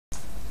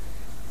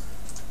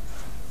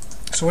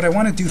So what I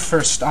want to do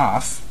first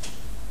off,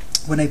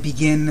 when I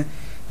begin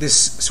this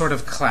sort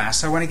of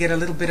class, I want to get a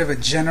little bit of a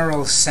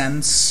general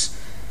sense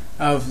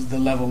of the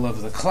level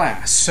of the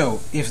class.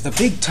 So if the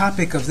big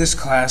topic of this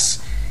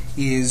class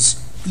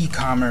is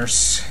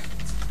e-commerce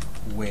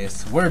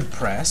with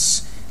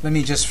WordPress, let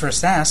me just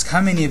first ask,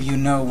 how many of you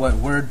know what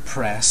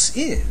WordPress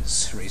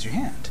is? Raise your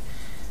hand.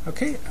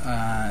 Okay,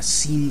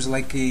 seems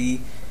like a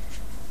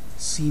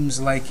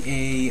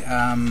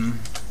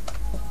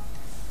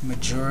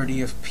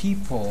majority of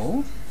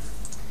people,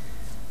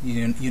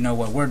 you know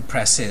what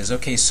WordPress is.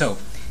 Okay, so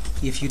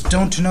if you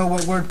don't know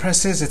what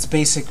WordPress is, it's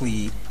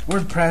basically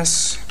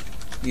WordPress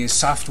is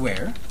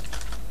software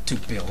to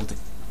build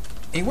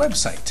a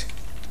website.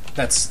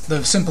 That's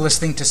the simplest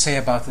thing to say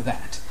about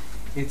that.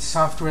 It's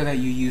software that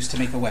you use to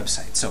make a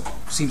website. So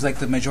seems like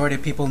the majority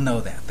of people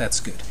know that. That's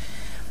good.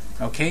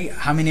 Okay,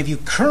 how many of you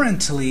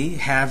currently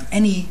have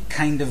any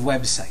kind of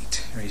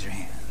website? Raise your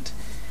hand.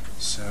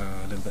 So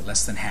a little bit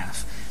less than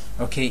half.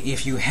 Okay,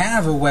 if you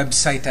have a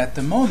website at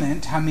the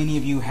moment, how many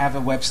of you have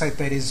a website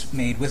that is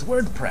made with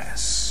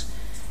WordPress?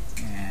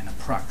 And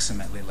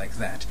approximately like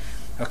that.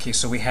 Okay,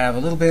 so we have a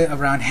little bit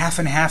around half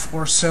and half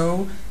or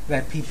so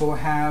that people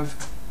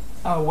have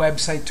a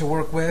website to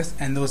work with,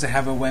 and those that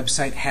have a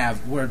website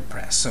have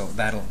WordPress. So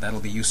that'll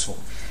be useful.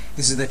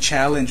 This is the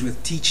challenge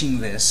with teaching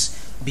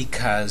this,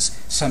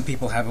 because some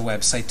people have a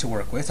website to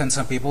work with and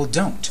some people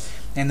don't.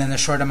 And in the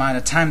short amount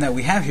of time that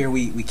we have here,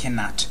 we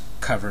cannot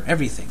cover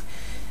everything.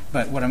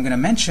 But what I'm going to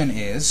mention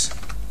is,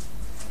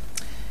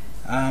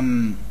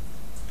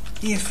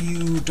 if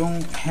you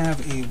don't have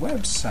a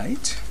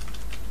website,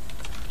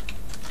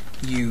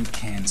 you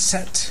can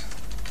set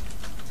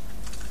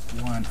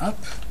one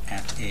up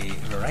at a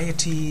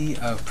variety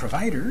of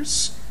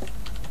providers.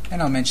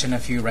 And I'll mention a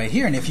few right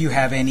here. And if you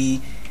have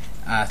any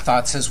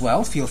thoughts as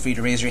well, feel free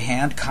to raise your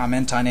hand,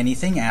 comment on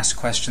anything, ask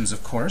questions,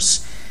 of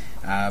course.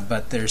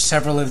 But there's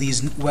several of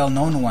these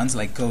well-known ones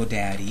like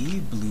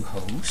GoDaddy,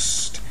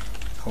 Bluehost,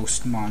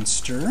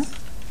 HostMonster.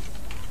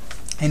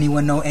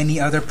 Anyone know any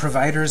other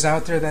providers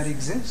out there that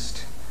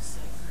exist?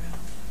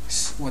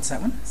 SiteGround. What's that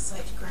one?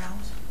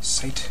 SiteGround.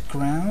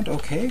 SiteGround.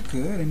 Okay,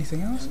 good.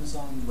 Anything else?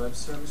 Amazon Web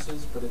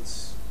Services, but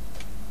it's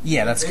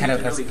that's kind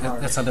of really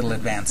hard. that's a little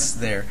advanced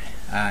there.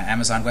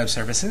 Amazon Web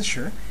Services,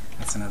 sure.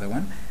 That's another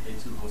one.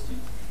 A2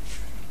 hosting.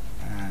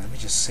 Let me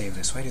just save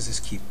this. Why does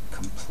this keep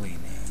complaining?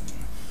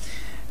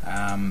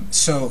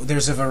 So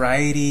there's a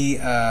variety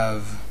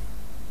of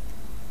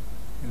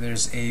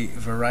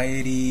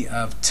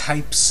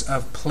types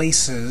of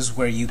places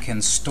where you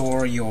can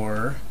store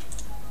your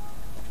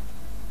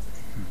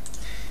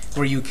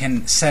where you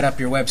can set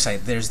up your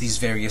website. There's these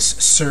various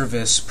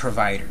service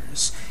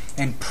providers,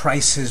 and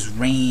prices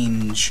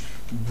range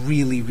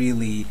really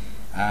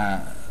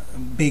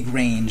big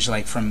range,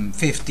 like from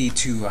 $50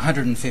 to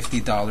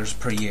 $150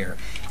 per year.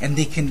 And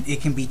it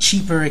can be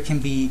cheaper, it can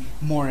be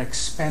more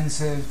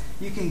expensive.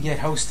 You can get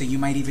hosting, you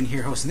might even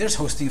hear hosting. There's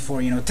hosting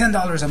for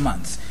 $10 a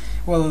month.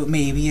 Well,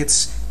 maybe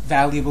it's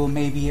valuable,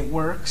 maybe it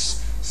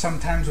works.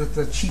 Sometimes with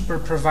the cheaper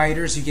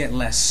providers you get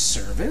less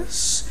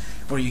service,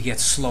 or you get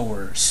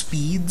slower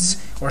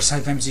speeds, or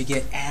sometimes you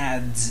get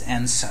ads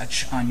and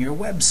such on your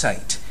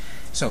website.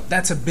 So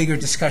that's a bigger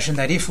discussion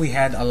that if we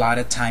had a lot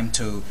of time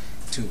to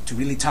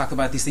really talk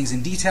about these things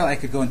in detail, I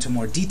could go into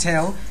more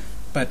detail.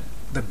 But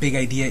the big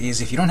idea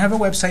is, if you don't have a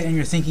website and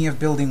you're thinking of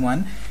building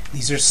one,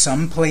 these are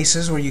some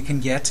places where you can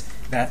get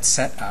that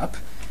set up.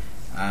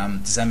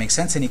 Does that make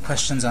sense? Any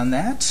questions on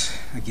that?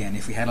 Again,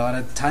 if we had a lot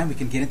of time, we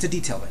can get into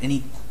detail. But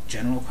any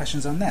general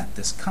questions on that,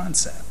 this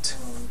concept?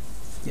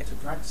 Yeah. To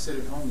practice it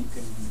at home, you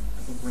can,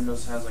 I think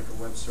Windows has like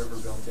a web server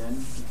built in.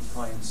 You can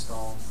probably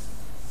install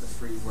the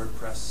free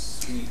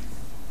WordPress suite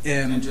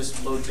and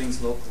just load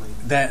things locally.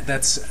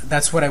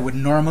 That's what I would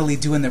normally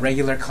do in the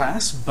regular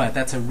class, but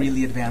that's a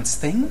really advanced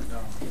thing.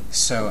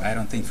 So I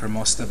don't think for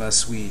most of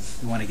us we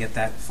want to get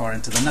that far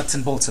into the nuts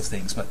and bolts of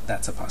things, but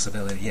that's a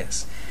possibility,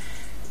 yes.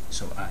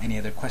 So any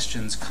other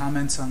questions,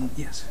 comments on?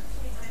 Yes?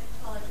 I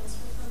apologize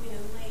for coming in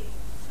late,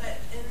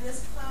 but in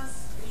this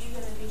class, are you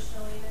going to be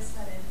showing us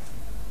how to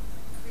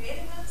create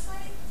a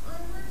website on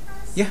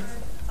WordPress? Yeah.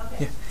 Or?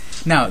 Okay. Yeah.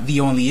 Now, the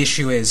only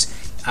issue is,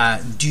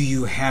 do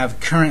you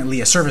have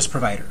currently a service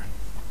provider?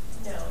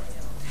 No, I don't.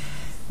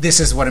 This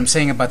is what I'm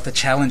saying about the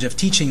challenge of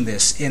teaching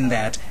this, in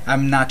that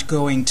I'm not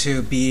going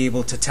to be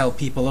able to tell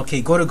people,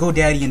 okay, go to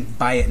GoDaddy and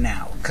buy it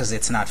now, because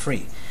it's not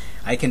free.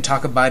 I can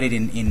talk about it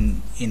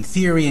in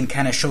theory and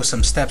kind of show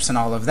some steps and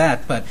all of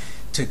that, but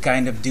to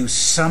kind of do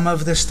some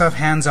of this stuff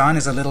hands-on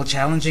is a little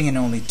challenging in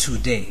only 2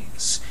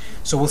 days.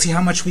 So we'll see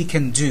how much we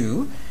can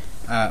do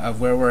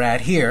of where we're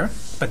at here,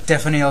 but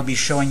definitely I'll be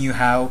showing you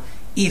how,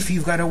 if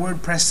you've got a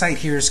WordPress site,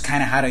 here's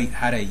kind of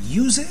how to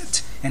use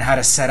it and how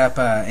to set up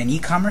an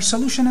e-commerce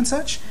solution and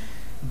such.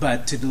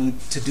 But to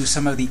do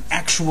some of the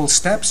actual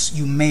steps,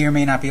 you may or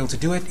may not be able to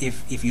do it.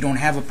 If you don't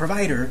have a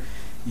provider,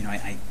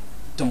 I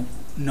don't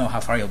know how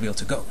far you'll be able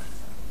to go.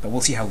 But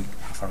we'll see how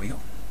far we go.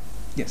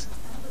 Yes?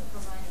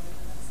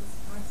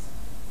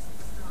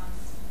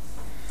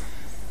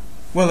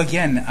 Well,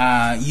 again,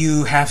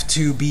 you have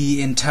to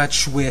be in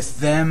touch with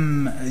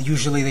them.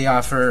 Usually they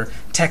offer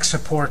tech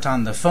support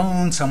on the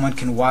phone. Someone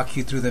can walk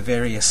you through the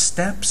various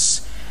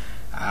steps.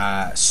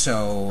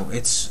 So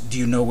it's, do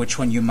you know which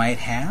one you might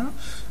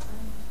have?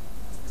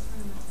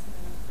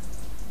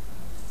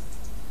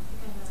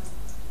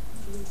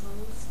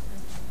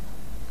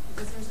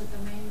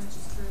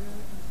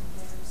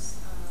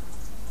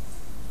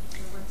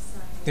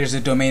 There's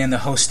a domain and the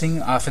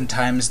hosting.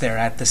 Oftentimes they're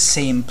at the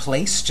same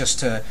place just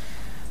to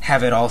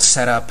have it all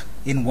set up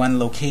in one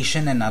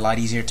location and a lot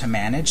easier to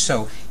manage.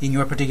 So in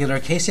your particular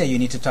case, yeah, you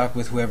need to talk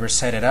with whoever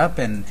set it up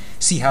and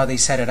see how they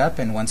set it up,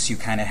 and once you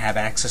kind of have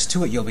access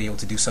to it, you'll be able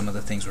to do some of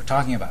the things we're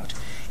talking about.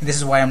 And this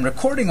is why I'm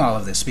recording all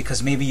of this,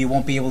 because maybe you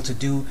won't be able to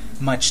do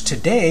much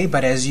today,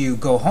 but as you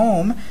go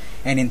home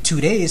and in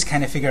 2 days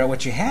kind of figure out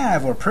what you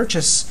have or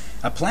purchase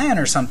a plan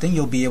or something,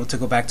 you'll be able to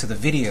go back to the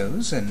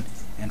videos and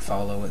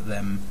follow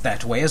them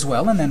that way as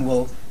well, and then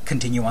we'll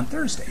continue on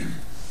Thursday.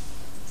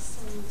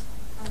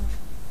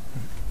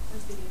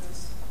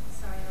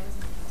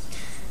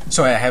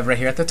 So I have right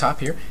here at the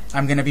top here,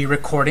 I'm going to be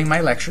recording my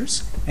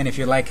lectures, and if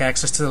you'd like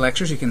access to the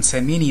lectures, you can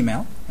send me an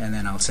email, and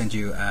then I'll send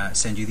you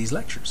these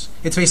lectures.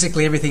 It's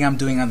basically everything I'm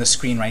doing on the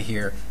screen right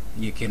here.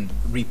 You can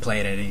replay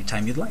it at any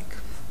time you'd like.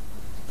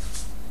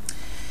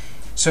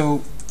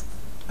 So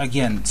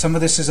again, some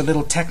of this is a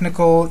little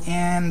technical,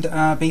 and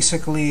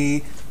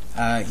basically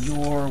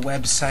your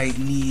website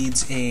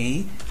needs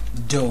a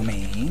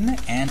domain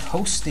and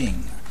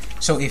hosting.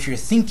 So if you're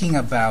thinking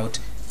about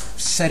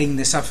setting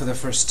this up for the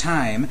first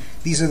time,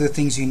 these are the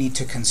things you need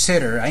to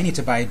consider. I need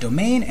to buy a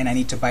domain and I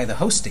need to buy the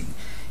hosting.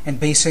 And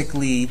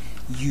basically,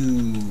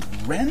 you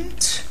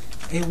rent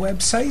a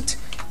website.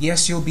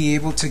 Yes, you'll be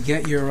able to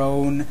get your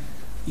own,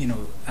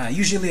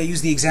 usually I use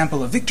the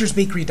example of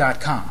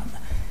victorsbakery.com.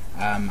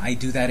 I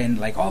do that in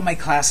like all my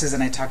classes,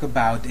 and I talk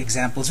about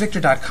examples,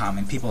 victor.com,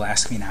 and people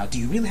ask me now, do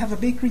you really have a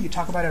bakery? You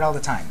talk about it all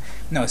the time.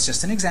 No, it's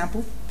just an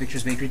example,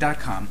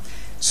 victorsbakery.com.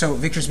 So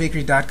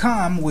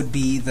victorsbakery.com would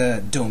be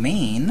the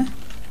domain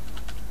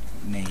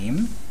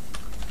name,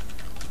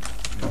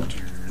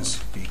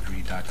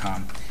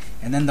 victorsbakery.com,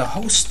 and then the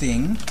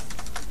hosting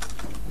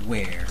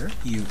where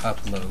you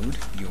upload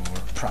your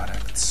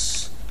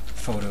products,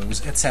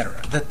 photos,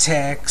 etc. The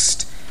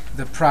text,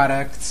 the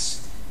products,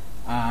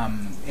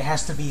 it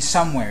has to be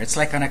somewhere. It's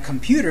like on a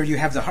computer, you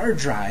have the hard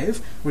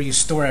drive where you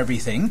store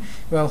everything.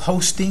 Well,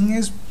 hosting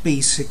is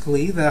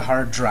basically the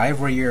hard drive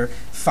where your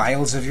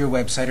files of your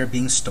website are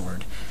being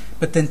stored.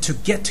 But then to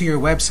get to your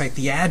website,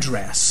 the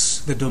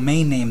address, the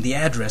domain name, the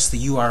address, the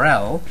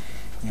URL,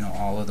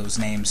 all of those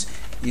names,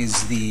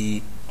 that's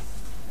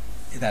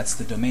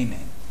the domain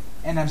name.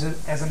 And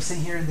as I'm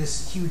sitting here in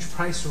this huge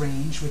price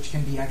range, which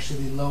can be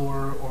actually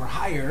lower or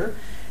higher,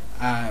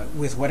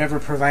 with whatever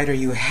provider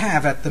you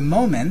have at the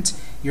moment,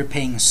 you're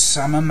paying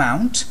some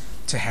amount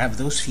to have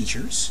those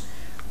features.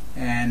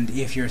 And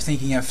if you're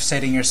thinking of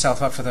setting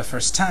yourself up for the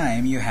first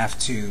time, you have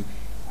to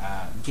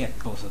get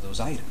both of those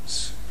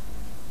items.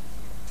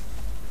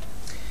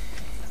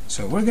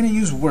 So we're going to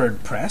use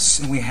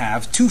WordPress, and we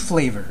have two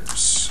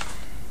flavors.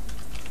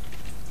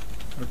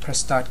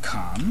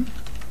 WordPress.com,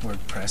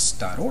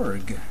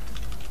 WordPress.org.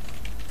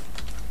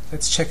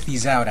 Let's check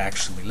these out,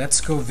 actually.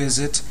 Let's go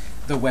visit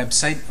the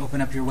website.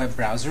 Open up your web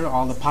browser.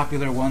 All the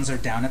popular ones are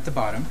down at the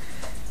bottom.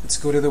 Let's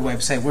go to the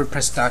website,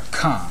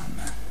 WordPress.com.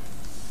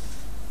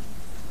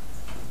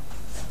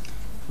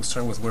 We'll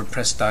start with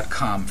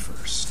WordPress.com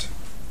first.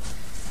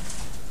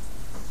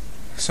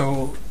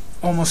 So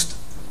almost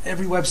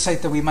every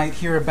website that we might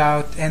hear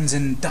about ends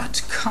in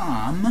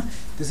 .com.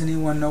 Does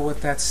anyone know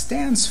what that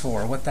stands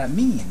for, what that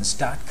means,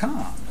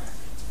 .com?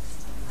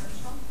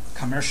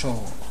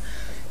 Commercial.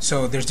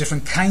 So there's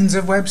different kinds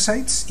of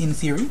websites, in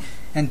theory,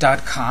 and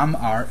 .com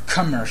are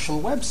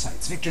commercial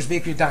websites.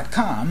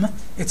 VictorsBakery.com,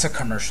 it's a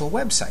commercial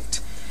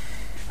website.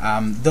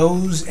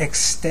 Those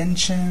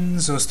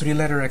extensions, those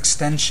three-letter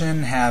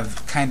extension,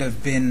 have kind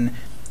of been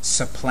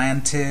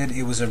supplanted.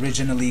 It was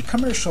originally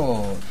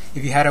commercial.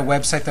 If you had a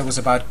website that was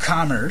about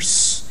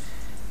commerce,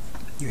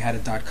 you had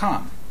a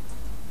 .com.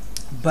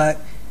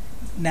 But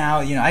now,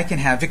 I can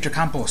have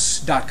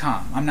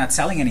victorcampos.com. I'm not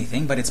selling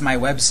anything, but it's my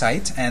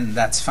website, and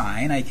that's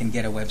fine. I can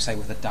get a website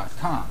with a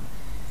 .com.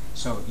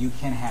 So you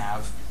can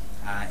have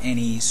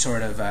any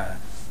sort of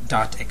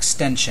dot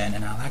extension,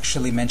 and I'll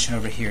actually mention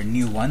over here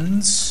new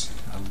ones.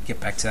 I'll get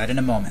back to that in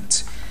a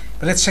moment.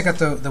 But let's check out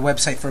the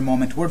website for a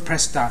moment,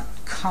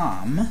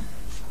 WordPress.com.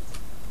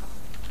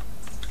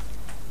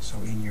 So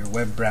in your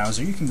web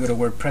browser, you can go to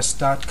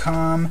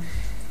WordPress.com.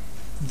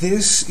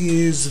 This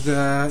is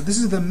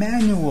the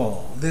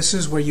manual. This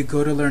is where you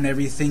go to learn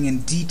everything in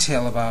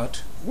detail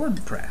about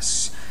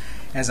WordPress.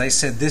 As I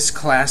said, this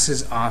class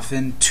is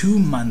often 2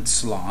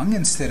 months long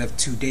instead of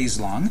 2 days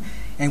long,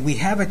 and we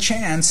have a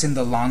chance in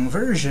the long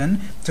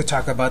version to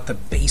talk about the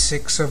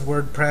basics of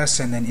WordPress,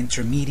 and then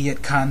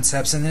intermediate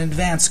concepts, and then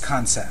advanced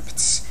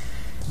concepts.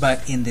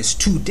 But in this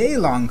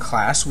 2-day-long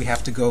class, we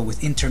have to go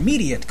with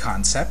intermediate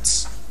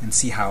concepts and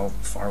see how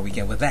far we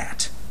get with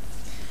that.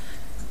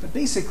 But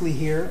basically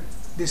here,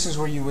 This is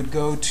where you would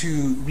go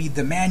to read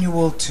the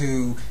manual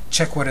to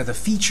check what are the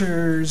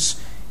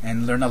features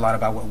and learn a lot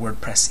about what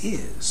WordPress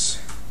is.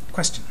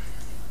 Question?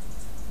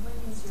 When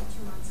is your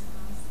 2 months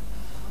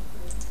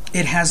class?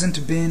 It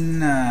hasn't been,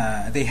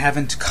 they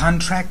haven't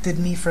contracted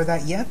me for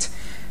that yet.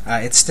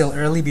 It's still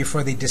early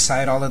before they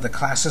decide all of the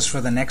classes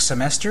for the next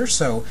semester,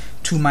 so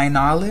to my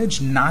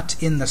knowledge,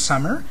 not in the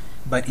summer,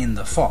 but in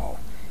the fall.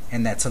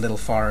 And that's a little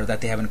far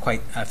that they haven't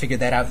quite figured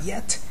that out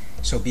yet.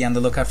 So be on the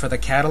lookout for the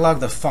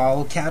catalog, the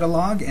fall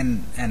catalog,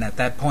 and at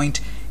that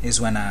point is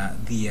when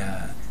the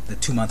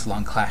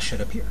 2-month-long class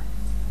should appear.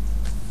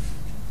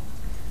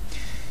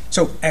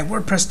 So at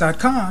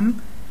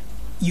WordPress.com,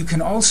 you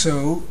can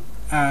also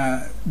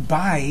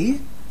buy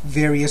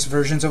various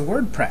versions of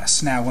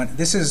WordPress. Now,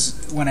 this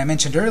is when I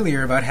mentioned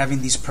earlier about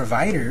having these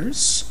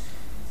providers.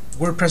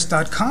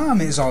 WordPress.com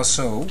is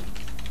also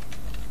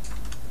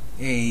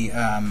a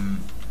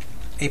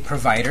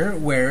provider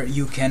where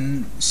you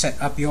can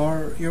set up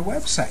your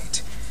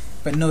website.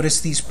 But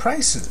notice these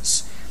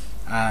prices.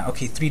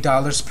 Okay,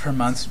 $3 per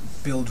month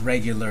billed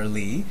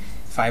regularly,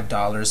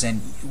 $5,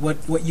 and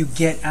what you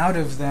get out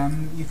of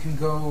them, you can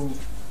go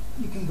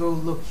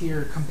look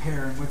here,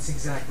 compare, and what's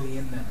exactly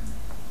in them.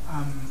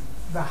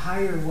 The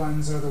higher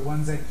ones are the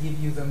ones that give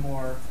you the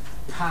more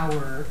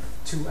power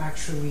to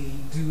actually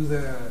do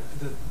the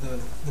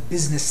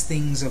business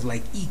things of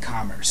like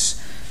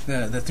e-commerce.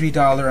 The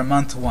 $3 a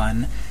month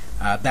one,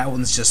 that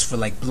one's just for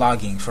like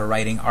blogging, for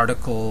writing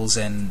articles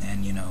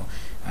and you know,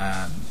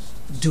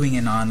 doing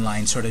an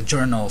online sort of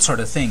journal sort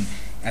of thing.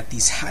 At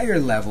these higher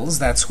levels,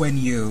 that's when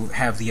you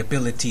have the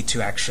ability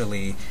to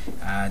actually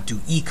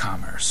do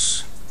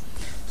e-commerce.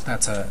 So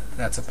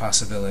that's a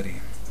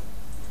possibility.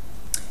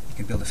 You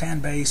can build a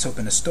fan base,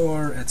 open a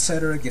store,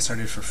 etc., get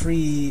started for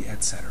free,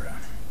 etc.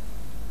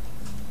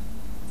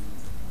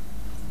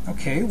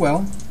 Okay,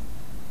 well,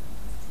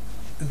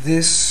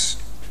 this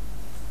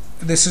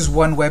is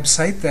one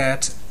website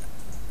that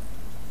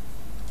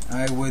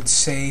I would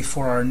say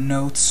for our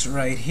notes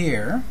right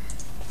here,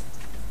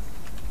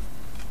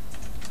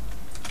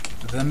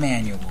 the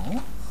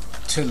manual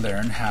to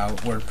learn how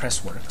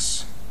WordPress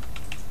works,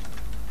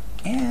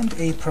 and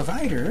a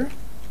provider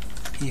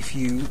if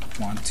you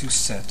want to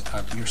set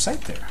up your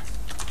site there.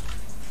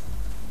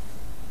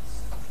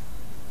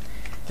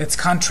 Let's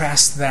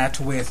contrast that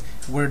with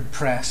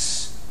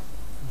WordPress.org.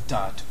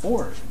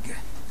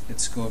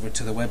 Let's go over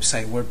to the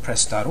website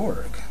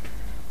WordPress.org.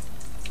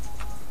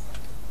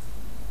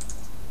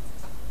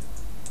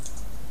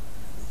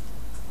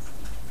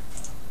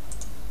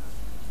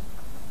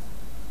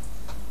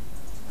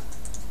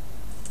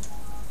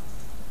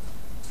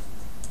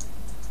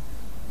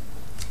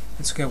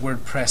 Let's look at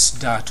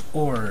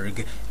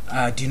WordPress.org.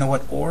 Do you know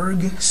what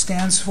org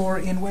stands for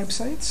in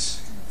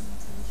websites?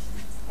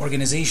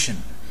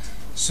 Organization.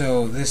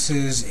 So this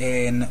is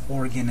an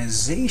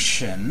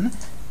organization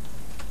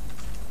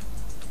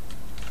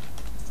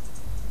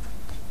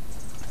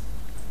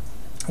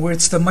where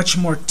it's the much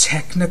more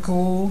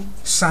technical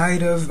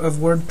side of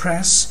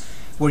WordPress,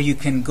 where you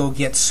can go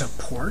get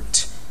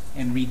support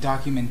and read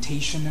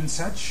documentation and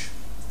such,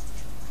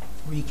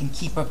 where you can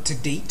keep up to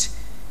date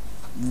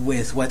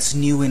with what's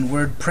new in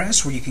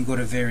WordPress, where you can go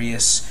to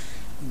various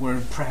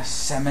WordPress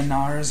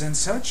seminars and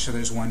such. So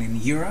there's one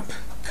in Europe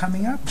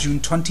coming up,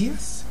 June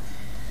 20th.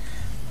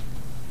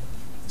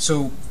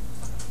 So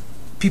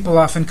people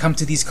often come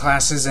to these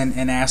classes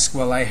and ask,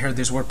 well, I heard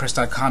there's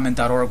WordPress.com and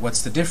 .org,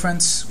 what's the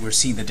difference? We're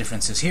seeing the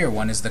differences here.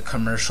 One is the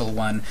commercial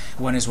one.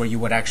 One is where you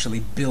would actually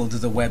build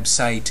the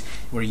website,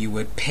 where you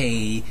would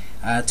pay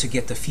to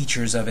get the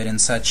features of it and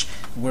such.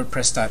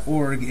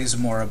 WordPress.org is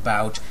more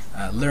about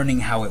learning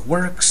how it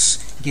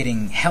works,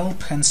 getting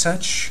help and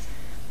such.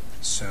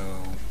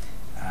 So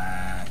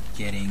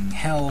getting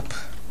help,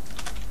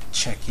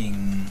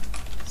 checking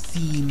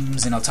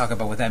themes, and I'll talk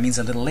about what that means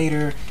a little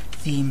later,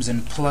 themes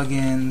and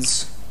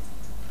plugins,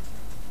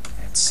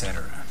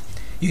 etc.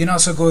 You can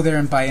also go there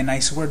and buy a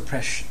nice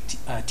WordPress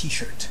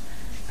t-shirt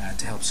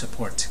to help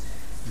support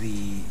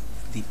the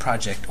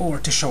project, or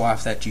to show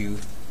off that you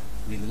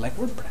really like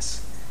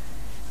WordPress.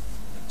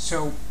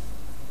 So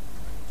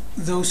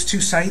those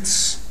two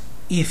sites,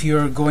 if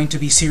you're going to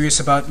be serious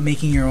about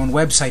making your own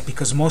website,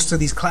 because most of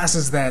these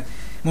classes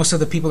most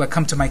of the people that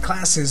come to my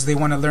classes, they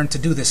want to learn to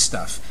do this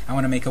stuff. I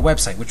want to make a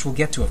website, which we'll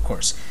get to, of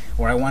course.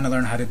 Or I want to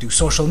learn how to do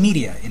social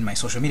media in my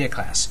social media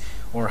class,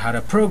 or how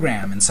to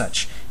program and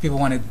such. People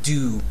want to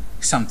do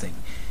something.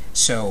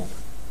 So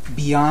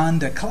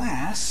beyond a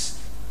class,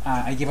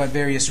 I give out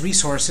various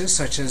resources,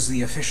 such as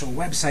the official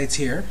websites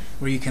here,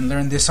 where you can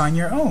learn this on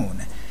your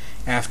own.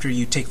 After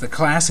you take the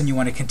class and you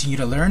want to continue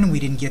to learn, and we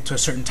didn't get to a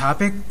certain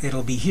topic,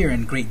 it'll be here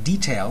in great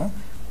detail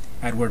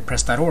at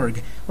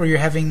WordPress.org. Or you're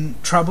having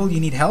trouble, you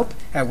need help,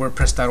 at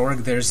WordPress.org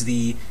there's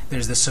the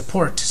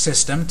support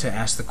system to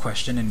ask the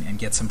question and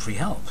get some free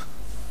help.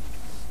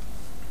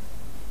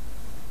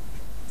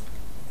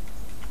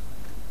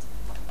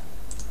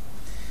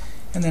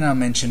 And then I'll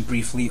mention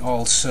briefly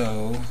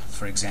also,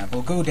 for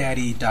example,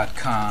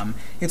 GoDaddy.com.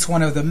 It's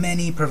one of the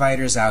many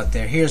providers out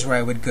there. Here's where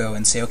I would go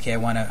and say, okay, I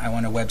want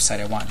a website.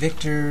 I want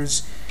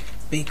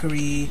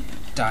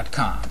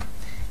VictorsBakery.com.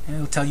 And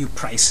it'll tell you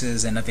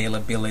prices and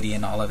availability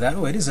and all of that.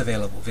 Oh, it is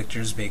available,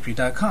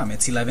 VictorsBakery.com.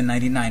 It's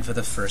 $11.99 for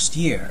the first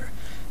year.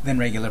 Then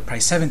regular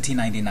price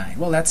 $17.99.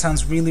 Well, that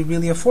sounds really,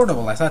 really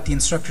affordable. I thought the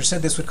instructor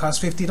said this would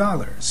cost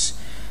 $50.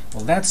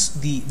 Well, that's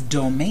the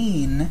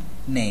domain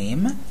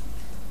name.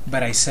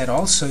 But I said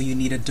also you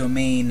need a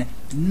domain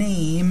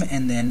name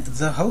and then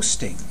the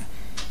hosting.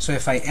 So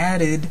if I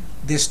added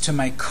this to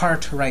my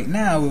cart right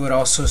now, it would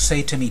also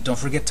say to me, don't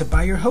forget to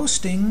buy your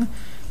hosting.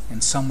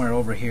 And somewhere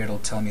over here it'll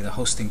tell me the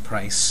hosting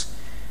price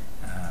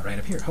right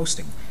up here,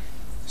 hosting.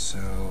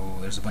 So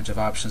there's a bunch of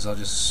options. I'll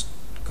just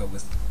go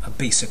with a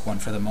basic one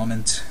for the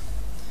moment.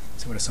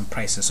 So what are some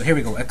prices? So here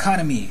we go.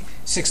 Economy,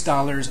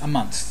 $6 a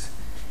month.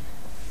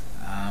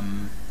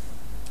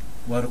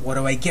 What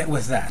do I get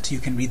with that? You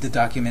can read the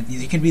document.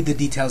 You can read the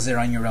details there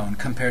on your own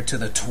compared to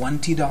the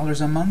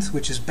 $20 a month,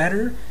 which is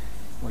better.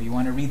 Well, you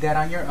want to read that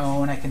on your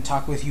own. I can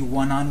talk with you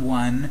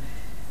one-on-one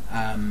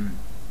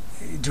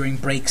during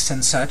breaks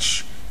and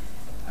such.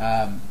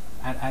 I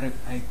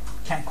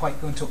can't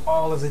quite go into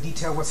all of the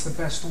detail. What's the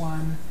best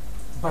one?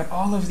 But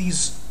all of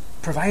these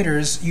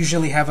providers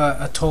usually have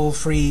a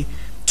toll-free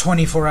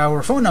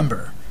 24-hour phone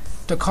number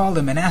to call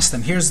them and ask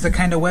them, here's the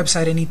kind of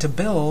website I need to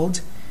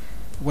build.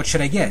 What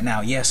should I get?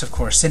 Now, yes, of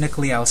course,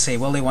 cynically I'll say,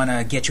 well, they want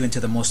to get you into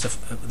the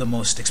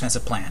most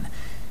expensive plan.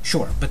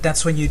 Sure, but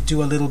that's when you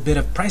do a little bit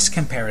of price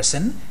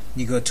comparison.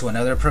 You go to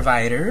another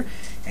provider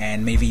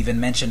and maybe even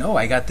mention, oh,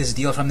 I got this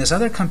deal from this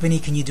other company,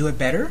 can you do it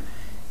better?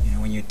 You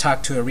know, when you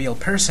talk to a real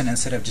person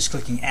instead of just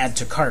clicking add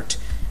to cart,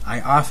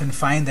 I often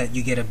find that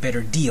you get a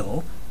better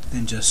deal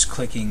than just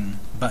clicking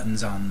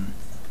buttons on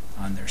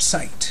their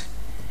site.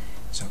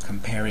 So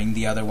comparing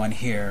the other one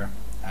here,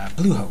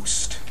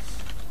 Bluehost.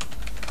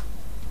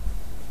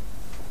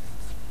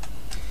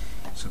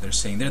 So they're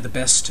saying they're the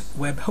best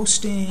web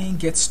hosting,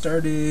 get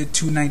started,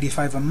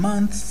 $2.95 a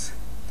month.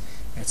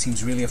 That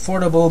seems really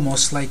affordable.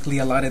 Most likely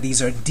a lot of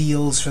these are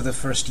deals for the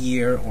first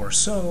year or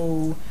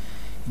so.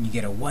 And you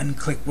get a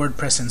one-click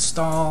WordPress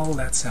install.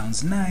 That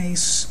sounds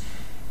nice,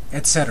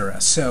 etc.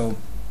 So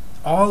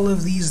all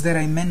of these that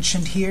I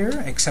mentioned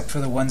here, except for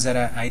the ones that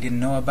I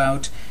didn't know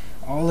about,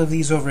 all of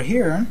these over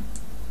here,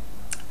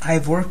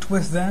 I've worked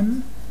with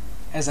them.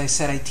 As I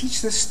said, I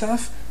teach this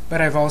stuff,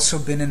 but I've also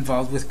been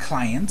involved with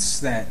clients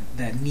that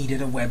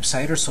needed a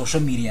website or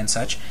social media and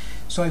such.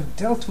 So I've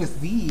dealt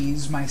with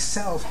these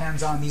myself,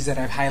 hands-on, these that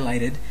I've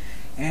highlighted,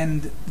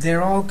 and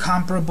they're all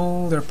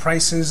comparable. Their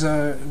prices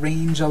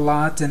range a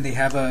lot, and they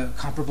have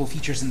comparable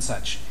features and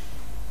such.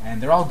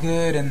 And they're all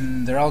good,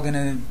 and they're all going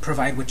to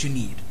provide what you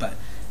need. But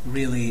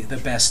really, the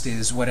best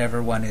is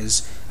whatever one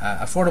is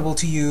affordable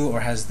to you,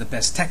 or has the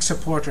best tech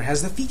support, or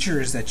has the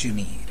features that you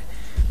need.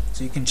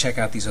 So you can check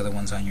out these other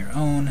ones on your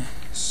own.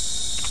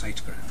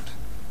 SiteGround.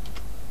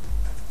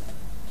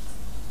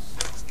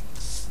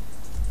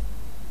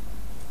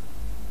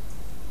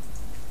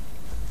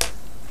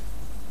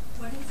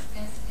 What is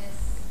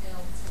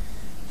SSL?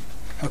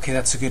 Okay,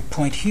 that's a good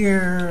point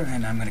here,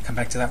 and I'm going to come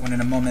back to that one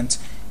in a moment.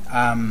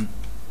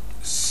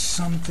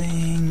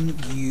 Something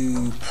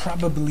you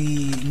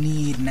probably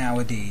need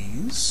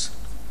nowadays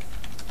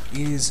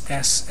is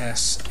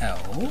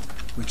SSL,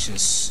 which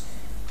is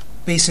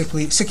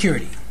basically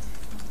security.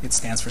 It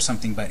stands for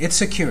something, but it's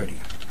security.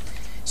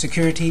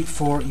 Security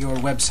for your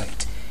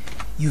website.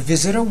 You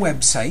visit a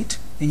website,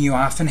 and you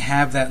often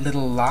have that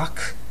little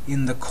lock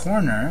in the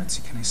corner. Let's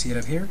see, can I see it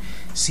up here?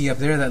 See up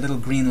there, that little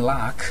green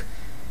lock.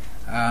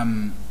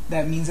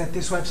 That means that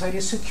this website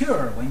is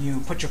secure. When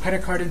you put your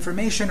credit card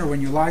information or when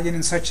you log in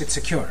and such, it's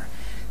secure.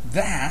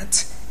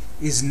 That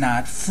is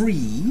not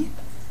free,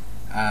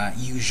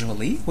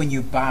 usually, when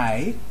you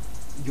buy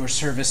your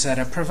service at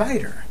a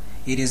provider.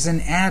 It is an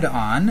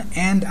add-on,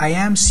 and I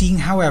am seeing,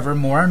 however,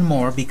 more and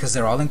more, because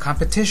they're all in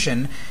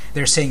competition,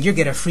 they're saying you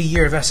get a free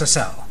year of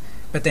SSL.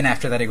 But then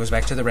after that it goes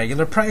back to the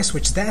regular price,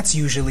 which that's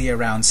usually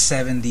around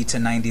 $70 to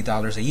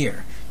 $90 a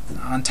year,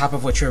 on top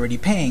of what you're already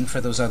paying for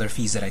those other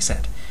fees that I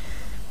said.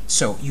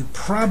 So you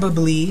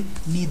probably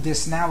need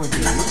this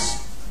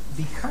nowadays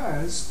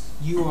because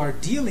you are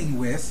dealing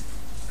with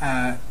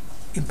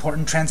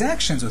important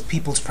transactions with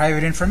people's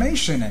private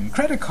information and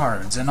credit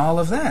cards and all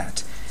of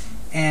that.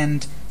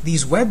 And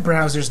these web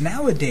browsers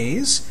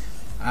nowadays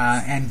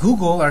and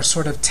Google are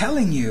sort of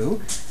telling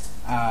you,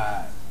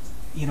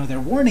 you know, they're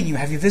warning you,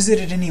 have you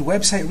visited any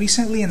website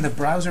recently? And the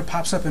browser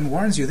pops up and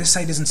warns you, this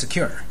site isn't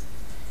secure.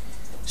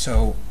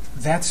 So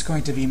that's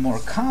going to be more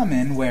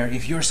common, where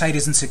if your site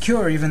isn't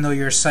secure, even though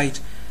your site,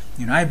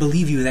 you know, I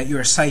believe you that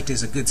your site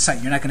is a good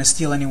site, you're not going to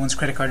steal anyone's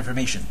credit card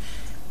information.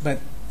 But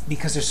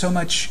because there's so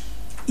much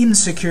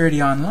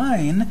insecurity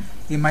online,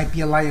 it might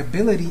be a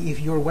liability if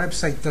your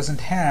website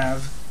doesn't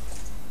have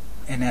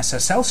an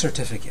SSL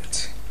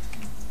certificate.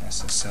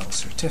 SSL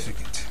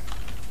certificate.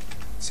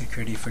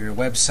 Security for your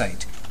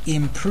website.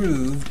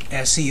 Improved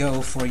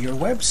SEO for your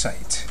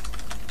website.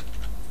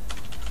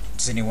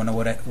 Does anyone know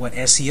what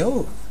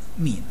SEO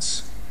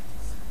means?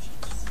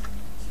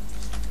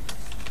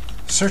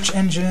 Search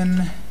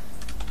engine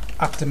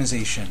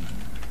optimization.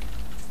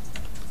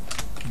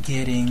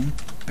 Getting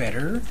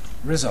better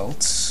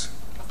results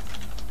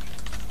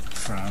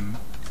from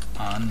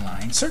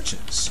online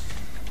searches.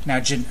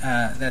 Now,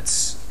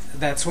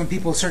 that's when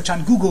people search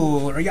on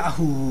Google or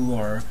Yahoo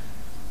or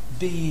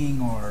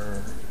Bing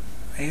or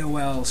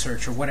AOL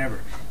search or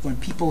whatever. When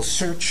people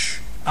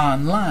search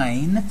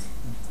online,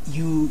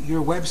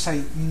 your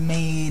website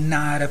may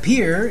not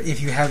appear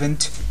if you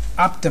haven't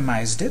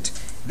optimized it.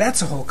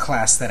 That's a whole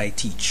class that I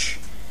teach.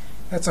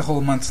 That's a whole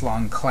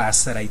month-long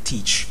class that I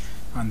teach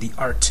on the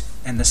art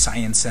and the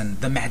science and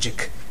the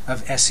magic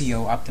of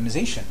SEO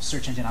optimization,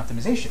 search engine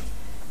optimization.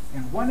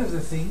 And one of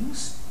the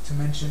things to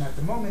mention at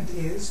the moment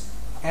is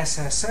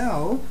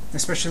SSL,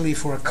 especially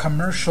for a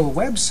commercial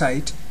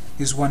website,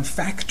 is one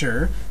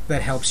factor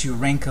that helps you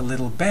rank a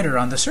little better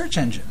on the search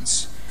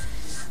engines.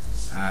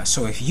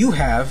 So if you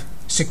have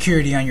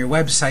security on your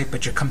website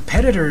but your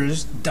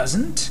competitors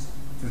doesn't,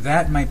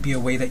 that might be a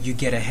way that you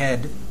get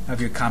ahead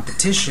of your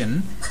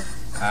competition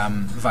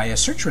via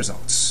search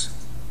results.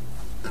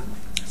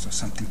 So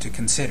something to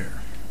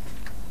consider.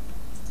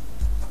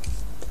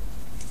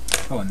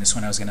 Oh, and this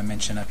one I was going to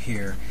mention up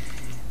here.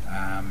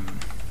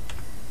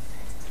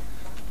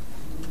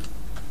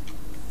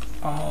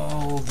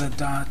 All the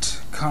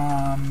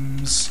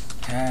 .coms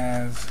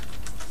have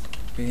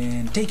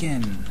been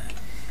taken.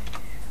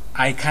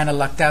 I kind of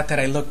lucked out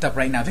that I looked up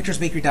right now,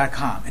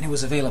 victorsbakery.com, and it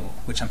was available,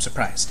 which I'm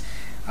surprised.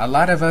 A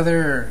lot of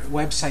other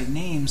website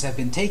names have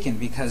been taken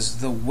because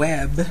the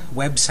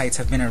websites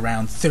have been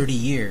around 30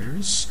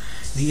 years.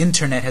 The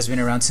internet has been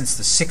around since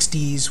the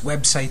 60s,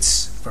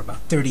 websites for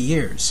about 30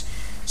 years.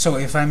 So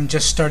if I'm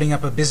just starting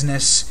up a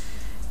business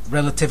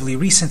relatively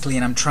recently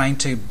and I'm trying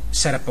to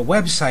set up a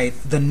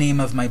website, the name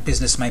of my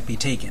business might be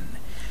taken.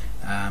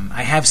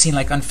 I have seen,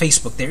 like on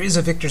Facebook, there is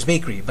a Victor's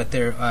Bakery, but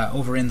they're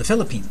over in the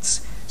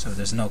Philippines, so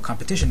there's no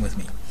competition with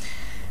me.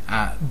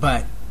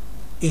 But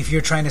if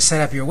you're trying to set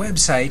up your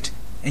website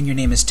and your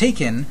name is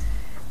taken,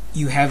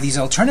 you have these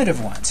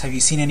alternative ones. Have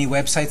you seen any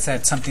websites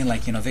that something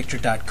like,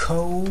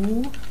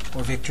 victor.co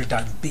or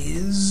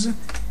victor.biz?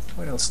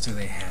 What else do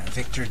they have?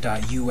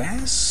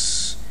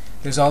 Victor.us?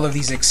 There's all of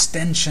these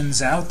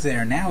extensions out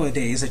there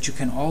nowadays that you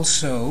can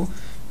also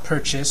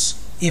purchase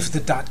if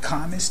the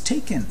 .com is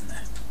taken.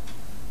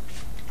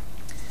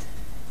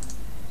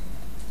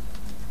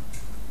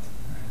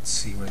 Let's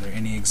see, were there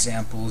any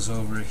examples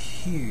over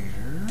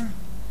here?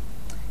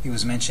 He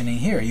was mentioning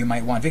here, you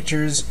might want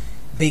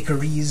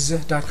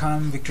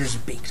victorsbakeries.com,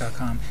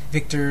 victorsbake.com,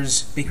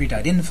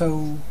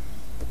 victorsbakery.info,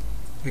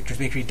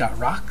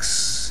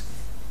 victorsbakery.rocks,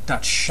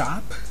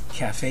 .shop,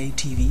 cafe,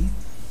 TV,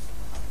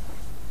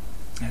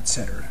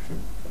 etc.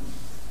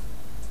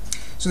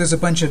 So there's a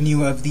bunch of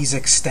new of these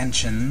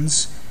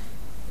extensions,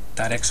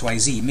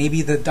 .xyz.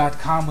 Maybe the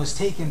 .com was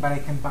taken, but I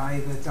can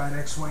buy the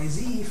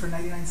 .xyz for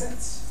 99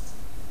 cents.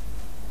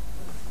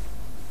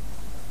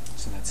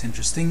 So that's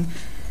interesting.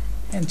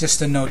 And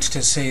just a note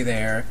to say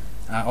there,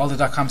 all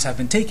the .coms have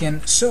been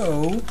taken,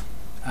 so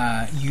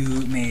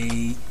you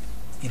may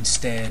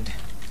instead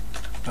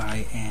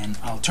buy an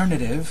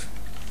alternative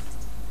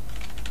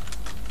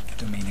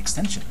domain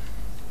extension.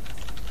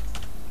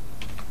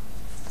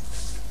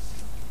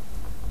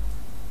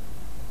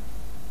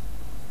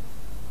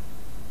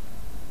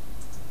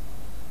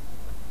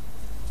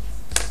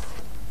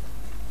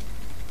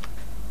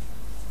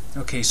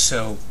 Okay,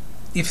 so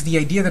if the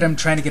idea that I'm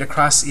trying to get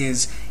across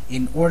is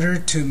in order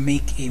to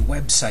make a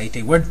website,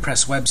 a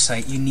WordPress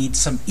website, you need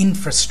some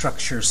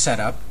infrastructure set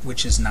up,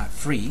 which is not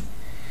free.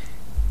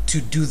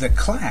 To do the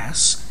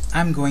class,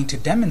 I'm going to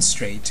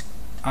demonstrate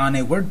on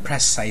a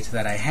WordPress site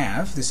that I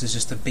have. This is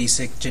just a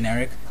basic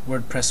generic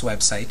WordPress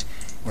website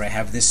where I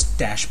have this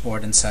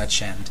dashboard and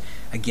such, and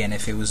again,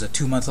 if it was a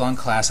 2-month-long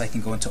class, I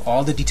can go into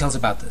all the details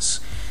about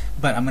this.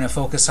 But I'm going to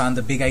focus on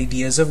the big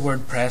ideas of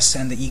WordPress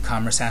and the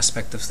e-commerce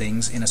aspect of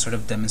things in a sort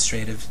of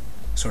demonstrative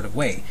sort of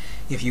way.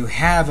 If you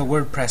have a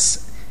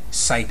WordPress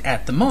site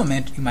at the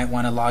moment, you might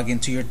want to log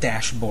into your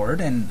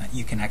dashboard and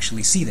you can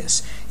actually see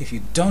this. If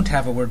you don't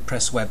have a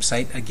WordPress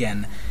website,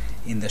 again,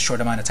 in the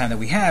short amount of time that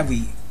we have,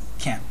 we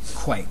can't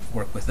quite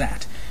work with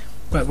that.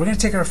 But we're going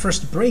to take our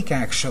first break,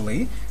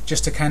 actually,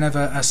 just to kind of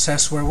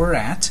assess where we're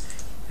at,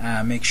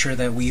 make sure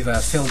that we've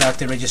filled out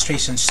the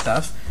registration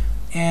stuff,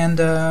 and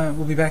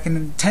we'll be back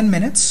in 10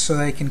 minutes so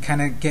that I can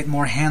kind of get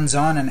more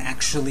hands-on on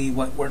actually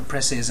what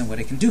WordPress is and what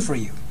it can do for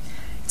you.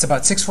 It's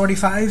about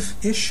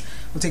 6:45-ish.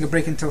 We'll take a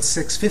break until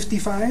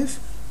 6:55,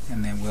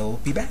 and then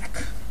we'll be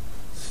back.